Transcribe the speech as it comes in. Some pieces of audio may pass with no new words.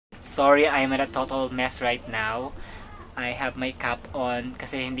Sorry, I'm in a total mess right now. I have my cap on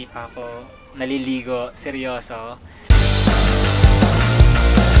kasi hindi pa ako naliligo. Seryoso.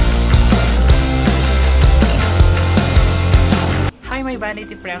 Hi my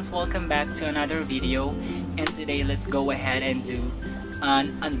vanity friends, welcome back to another video. And today, let's go ahead and do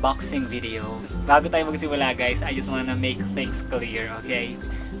an unboxing video. Bago tayo magsimula guys, I just wanna make things clear, okay?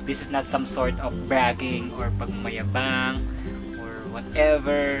 This is not some sort of bragging or pagmayabang or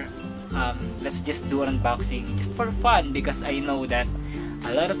whatever. Let's just do an unboxing just for fun because I know that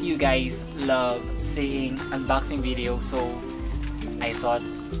a lot of you guys love seeing unboxing videos, so I thought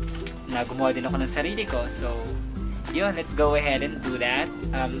na gumawa din ako ng sarili ko. So yun, let's go ahead and do that.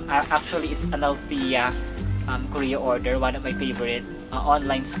 Actually, it's an Althea Korea order, one of my favorite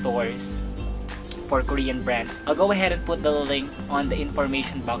online stores for Korean brands. I'll go ahead and put the link on the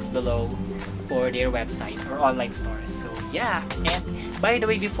information box below for their website or online stores. So yeah, and by the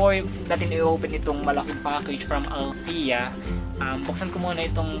way, before natin i-open itong malaking package from Althea, buksan ko muna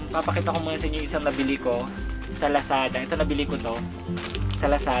itong, papakita ko muna sa inyo isang nabili ko sa Lazada. Ito, nabili ko to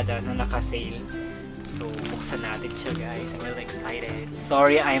sa Lazada na naka-sale. So buksan natin siya guys. I'm really excited.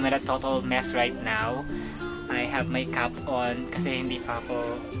 Sorry, I'm in a total mess right now. I have my cap on kasi hindi pa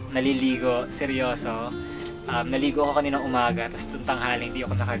ako naliligo. Seryoso. Naligo ako kaninang umaga, tapos itong tanghali hindi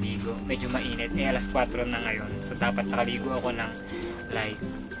ako nakaligo. Medyo mainit. Alas 4 na ngayon. So dapat nakaligo ako ng like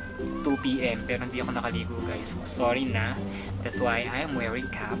 2 PM pero hindi ako nakaligo guys. So sorry na. That's why I am wearing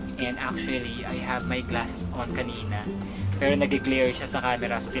cap. And actually, I have my glasses on kanina. Pero nag-glare siya sa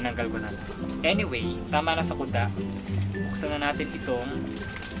camera, so tinanggal ko na. Anyway, tama na sa kuda. Buksan na natin itong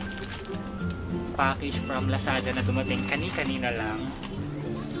package from Lazada na dumating kanina lang.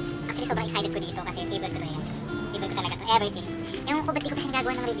 Actually, sobrang excited ko dito kasi favorite ko to yan. Favorite ko talaga to ever since. Yung ko ba't di ko pa siya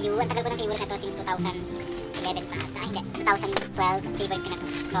nagagawa ng review, ang tagal ko ng favorite na to since 2011 pa. Hindi, 2012, favorite ko na to.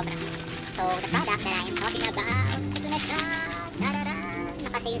 Sobra. So, the product that I am talking about, ito na siya. Tararan!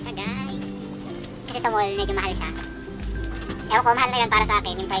 Naka-sale siya guys. Kasi sa mall, medyo mahal siya. Ewan ko, mahal na yun para sa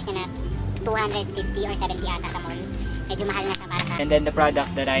akin. Yung price niya na 250 or 70 ata sa mall. Medyo mahal na siya para sa akin. And then the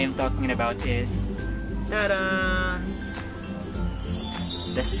product that I am talking about is ta-da!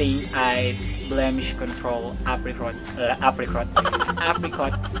 The St. Ives Blemish Control Apricot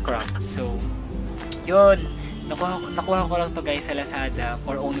Scrub. So, yun. Nakuha ko lang to guys sa Lazada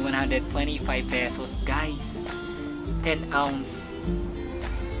for only 125 pesos. Guys, 10 ounce,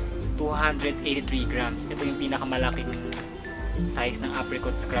 283 grams. Ito yung pinakamalaking size ng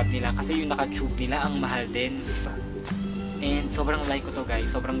apricot scrub nila. Kasi yung naka-tube nila, ang mahal din. And sobrang like ko to guys.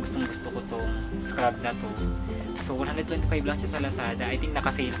 Sobrang gustong gusto ko tong scrub na to. So 125 lang siya sa Lazada. I think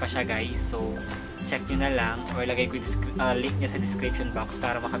naka-sale pa siya guys. So check nyo na lang or lagay ko yung link niya sa description box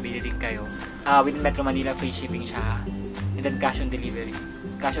para makabili din kayo. Within Metro Manila, free shipping siya. And then cash on delivery.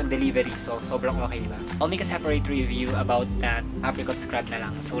 So sobrang okay ba. I'll make a separate review about that apricot scrub na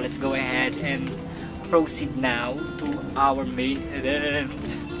lang. So let's go ahead and proceed now to our main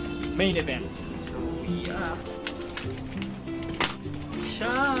event. So yeah.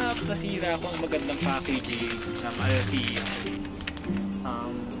 Shucks! Nasira ko ang magandang packaging ng Althea.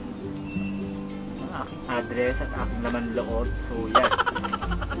 Aking address at aking laman loob. So yeah.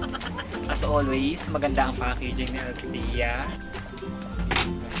 As always, maganda ang packaging ng Althea.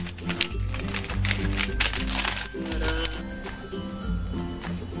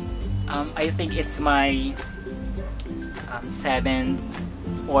 I think it's my 7th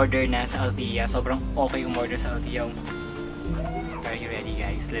order na sa Althea. Sobrang okay yung order sa Althea. Are you ready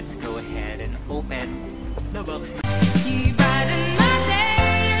guys? Let's go ahead and open the box. You brighten my day,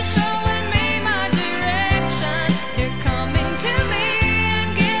 you're showing me my direction. You're coming to me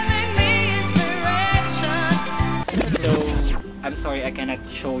and giving me inspiration. So, I'm sorry I cannot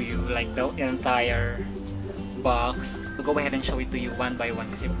show you like the entire box. I'll go ahead and show it to you one by one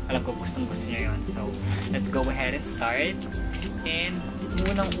kasi alam ko gustong gusto nyo yun. So, let's go ahead and start. And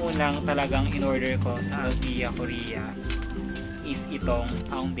unang-unang talagang in-order ko sa Althea Korea is itong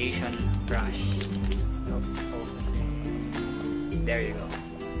foundation brush. So, there you go.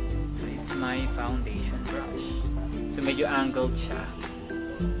 So, it's my foundation brush. So, medyo angled siya.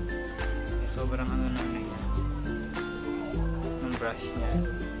 Sobrang ano na niya. Yung brush niya.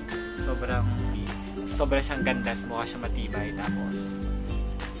 Sobrang siyang ganda. Mukha siya matibay. Tapos,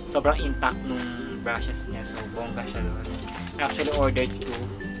 sobrang intact nung brushes niya. So, bongga siya doon. I actually ordered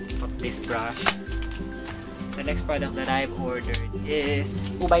 2 of this brush. The next product that I've ordered is,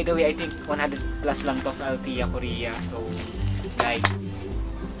 oh by the way, I think 100 plus lang to sa Althea Korea. So guys,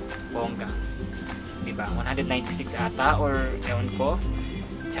 bongga, diba? 196 ata or ewan ko.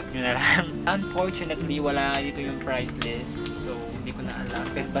 check nyo na lang. Unfortunately, wala dito yung price list. So, hindi ko na alam.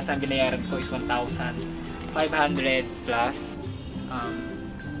 Pero basta ang binayaran ko is 1,500 plus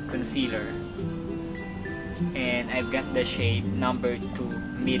concealer. And I've got the shade number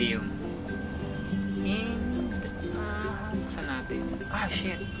 2 medium. And, buksan natin. Ah,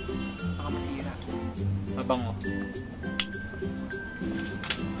 shit. Baka masira. Mabango.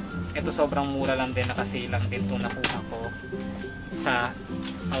 Ito sobrang mura lang din, nakasale lang din itong nakuha ko sa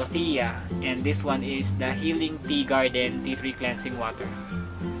Althea. And this one is the Healing Tea Garden Tea Tree Cleansing Water.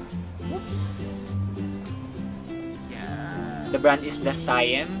 Oops. Yeah. The brand is the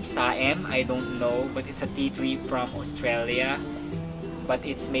Saem, I don't know, but it's a tea tree from Australia, but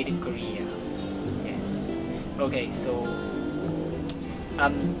it's made in Korea. Yes. Okay, so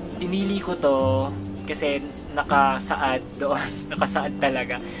pinili ko to kasi nakasaad doon, nakasaad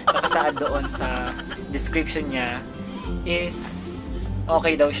doon sa description niya is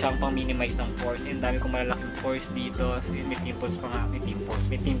okay daw siyang pang minimize ng pores. And dami kong malalaking pores dito. So, may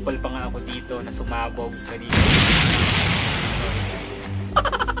pimple pa nga ako dito na sumabog pa dito. Sorry guys.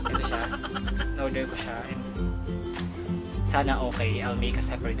 Ito siya. Na-order ko siya. And sana okay. I'll make a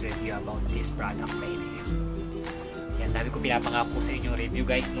separate review about this product later. Yan, dami ko pinapangako sa inyong review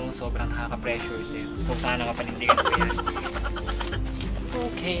guys, no? Sobrang nakaka-pressure eh. So sana mapanindigan ko yan.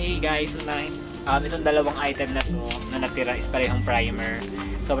 Okay guys, itong dalawang item na to na natira is parehong primer.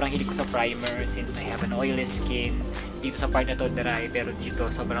 Sobrang hilig ko sa primer since I have an oily skin. Dito sa part na to dry, pero dito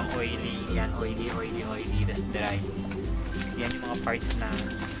sobrang oily. Yan, oily, tas dry. Yan yung mga parts na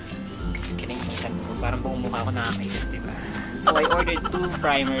kinainisan ko. Parang buong mukha ko nakakainis, diba? So I ordered 2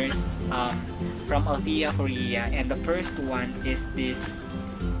 primers from Althea, Korea, and the first one is this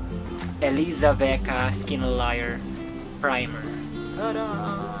Elizaveta Skin Layer Primer. Tada!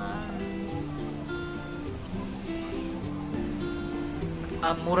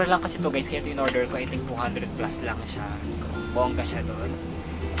 Mura lang kasi to guys, kaya ito in-order ko. I think 200 plus lang siya. So, bongga siya doon.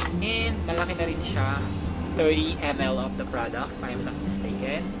 And malaki na rin siya. 30 ml of the product, if I'm not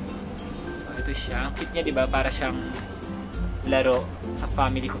mistaken. So, ito siya. Ang cute niya, diba? Para siyang laro sa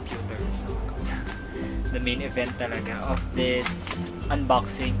family computer. So, the main event talaga of this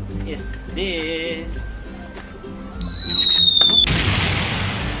unboxing is this.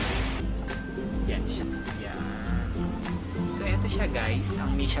 Yan siya. Yan. So, ito siya guys.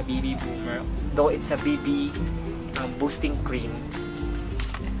 Ang Misha BB Boomer. Though it's a BB boosting cream.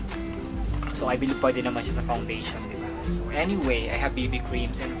 So, I believe pwede naman siya sa foundation, diba? So, anyway, I have BB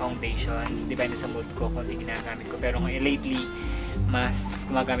creams and foundations. Depende sa mood ko kung hindi ginagamit ko. Pero ngayon, lately, mas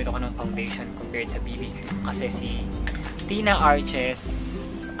gumagamit ako ng foundation compared sa BB cream. Kasi si Tina Arches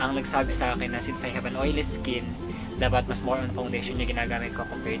ang nagsabi sa akin na since I have an oily skin, dapat mas more on foundation yung ginagamit ko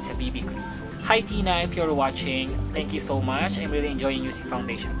compared sa BB cream. So, hi Tina, if you're watching, thank you so much. I'm really enjoying using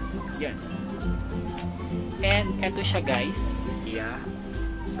foundations. So, yun. And eto siya guys. Yeah.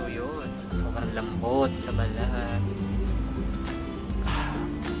 So, yun. Sobrang lambot sa balat.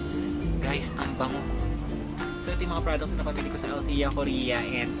 Guys, ang bango. So, ito yung mga products na napamili ko sa Althea, Korea,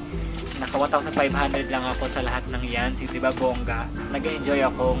 and naka 1,500 lang ako sa lahat ng yan. So, diba bongga? Nag-enjoy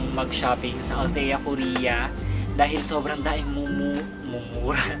akong mag-shopping sa Althea, Korea dahil sobrang daing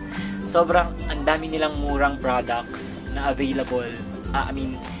mumura. Sobrang ang dami nilang murang products na available.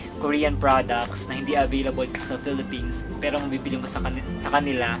 Korean products na hindi available sa Philippines pero mabibili mo sa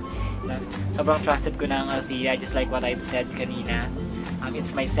kanila. Sobrang trusted ko na ang Althea, just like what I've said kanina.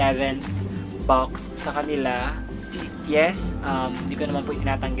 It's my 7th box sa kanila. Yes, hindi ko naman po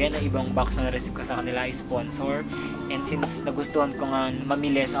itinatanggi na ibang box na na-receive ko sa kanila ay sponsor. And since nagustuhan ko nga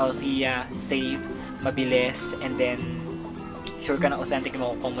mamili sa Althea, safe, mabilis, and then sure ka na authentic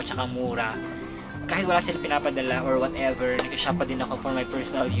mo kung mo tsaka mura. Kahit wala sila pinapadala or whatever, nag-shop pa din ako for my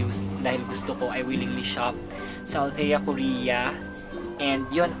personal use dahil gusto ko, I willingly shop sa Althea, Korea. And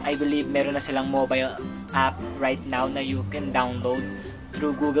yun, I believe meron na silang mobile app right now na you can download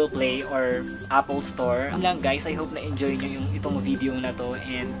through Google Play or Apple Store. Yun lang guys, I hope na enjoy nyo itong video na to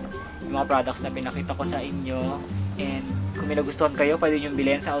and yung mga products na pinakita ko sa inyo. And kung may nagustuhan kayo, pwede nyo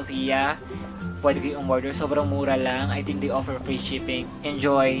bilhin sa Althea. Pwede kayong order, sobrang mura lang. I think they offer free shipping.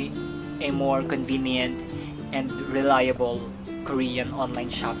 Enjoy a more convenient and reliable Korean online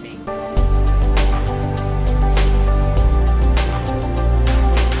shopping.